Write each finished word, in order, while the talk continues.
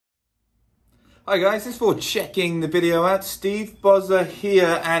Hi guys, this is for checking the video out. Steve Buzza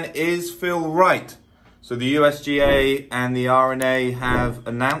here, and is Phil right? So the USGA and the R&A have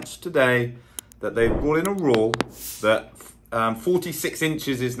announced today that they've brought in a rule that 46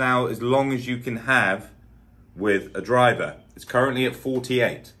 inches is now as long as you can have with a driver. It's currently at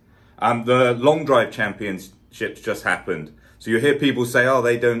 48. The long drive championships just happened. So you hear people say, oh,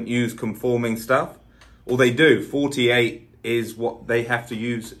 they don't use conforming stuff. Well, they do. 48 is what they have to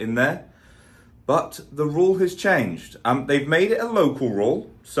use in there. But the rule has changed. They've made it a local rule.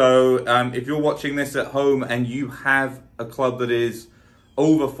 So if you're watching this at home and you have a club that is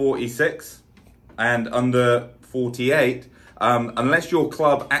over 46 and under 48, unless your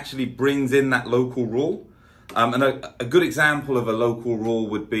club actually brings in that local rule, and a good example of a local rule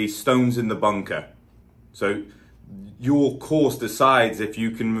would be stones in the bunker. So your course decides if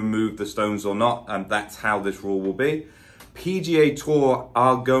you can remove the stones or not, and that's how this rule will be. PGA Tour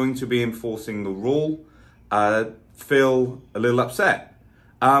are going to be enforcing the rule. Phil, a little upset.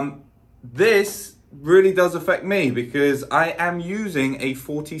 This really does affect me because I am using a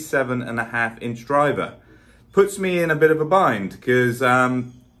 47.5-inch driver. Puts me in a bit of a bind because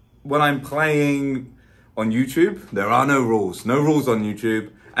when I'm playing on YouTube, there are no rules on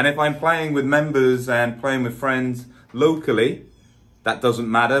YouTube. And if I'm playing with members and playing with friends locally, that doesn't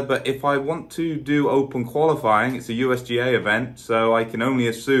matter. But if I want to do open qualifying, it's a USGA event, so I can only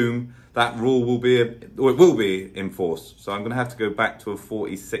assume that rule will be enforced. So I'm gonna have to go back to a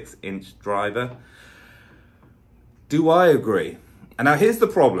 46-inch driver. Do I agree? And now here's the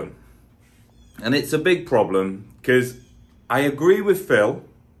problem. And it's a big problem because I agree with Phil,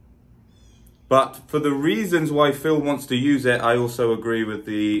 but for the reasons why Phil wants to use it, I also agree with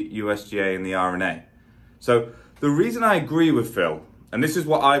the USGA and the R&A. So the reason I agree with Phil, and this is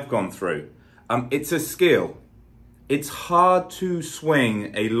what I've gone through, it's a skill. It's hard to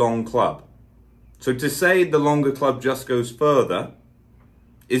swing a long club. So to say the longer club just goes further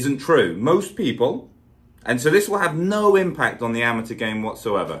isn't true. Most people, and so this will have no impact on the amateur game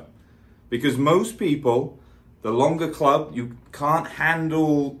whatsoever, because most people, the longer club, you can't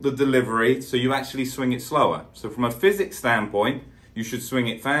handle the delivery, so you actually swing it slower. So from a physics standpoint, you should swing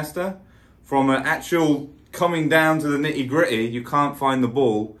it faster. From an actual coming down to the nitty gritty, you can't find the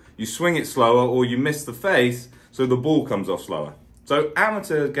ball, you swing it slower or you miss the face, so the ball comes off slower. So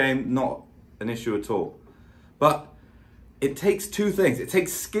amateur game, not an issue at all. But it takes two things. It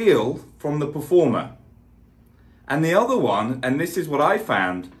takes skill from the performer. And the other one, and this is what I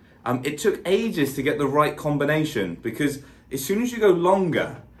found, it took ages to get the right combination, because as soon as you go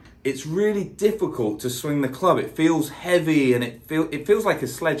longer, it's really difficult to swing the club. It feels heavy and it feels like a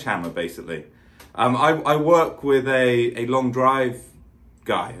sledgehammer, basically. I work with a long drive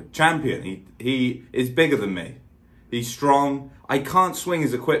guy, a champion. He is bigger than me. He's strong. I can't swing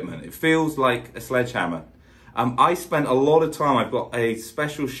his equipment. It feels like a sledgehammer. I spent a lot of time. I've got a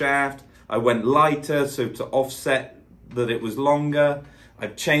special shaft. I went lighter so to offset that it was longer.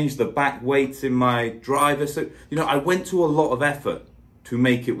 I've changed the back weights in my driver. So, you know, I went to a lot of effort to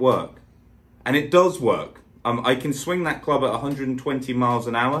make it work. And it does work. I can swing that club at 120 miles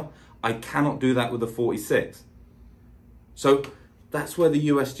an hour. I cannot do that with a 46. So that's where the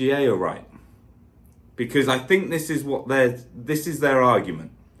USGA are right. Because I think this is their argument,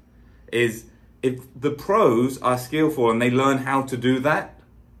 is if the pros are skillful and they learn how to do that,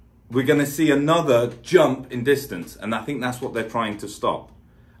 we're going to see another jump in distance. And I think that's what they're trying to stop.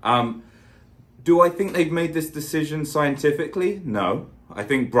 Do I think they've made this decision scientifically? No. I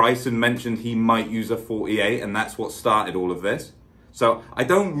think Bryson mentioned he might use a 48, and that's what started all of this. So I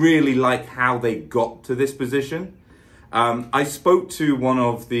don't really like how they got to this position. I spoke to one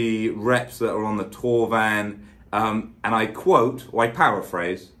of the reps that are on the tour van, and I quote, or I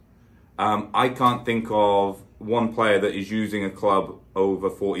paraphrase, I can't think of one player that is using a club over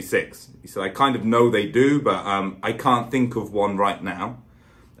 46. He said, I kind of know they do, but I can't think of one right now.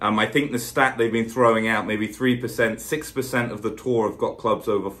 I think the stat they've been throwing out, maybe 3%, 6% of the tour have got clubs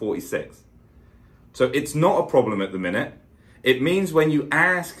over 46. So it's not a problem at the minute. It means when you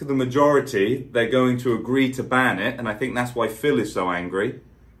ask the majority, they're going to agree to ban it. And I think that's why Phil is so angry.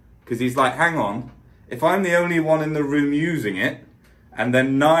 Because he's like, hang on, if I'm the only one in the room using it, and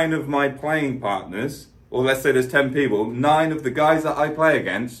then 9 of my playing partners, or let's say there's 10 people, 9 of the guys that I play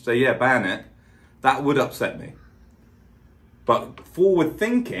against say, yeah, ban it, that would upset me. But forward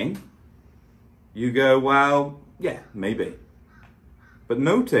thinking, you go, well, yeah, maybe. But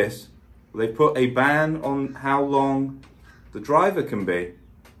notice, they put a ban on how long the driver can be,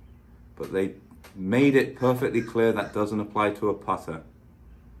 but they made it perfectly clear that doesn't apply to a putter.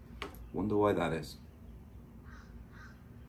 Wonder why that is.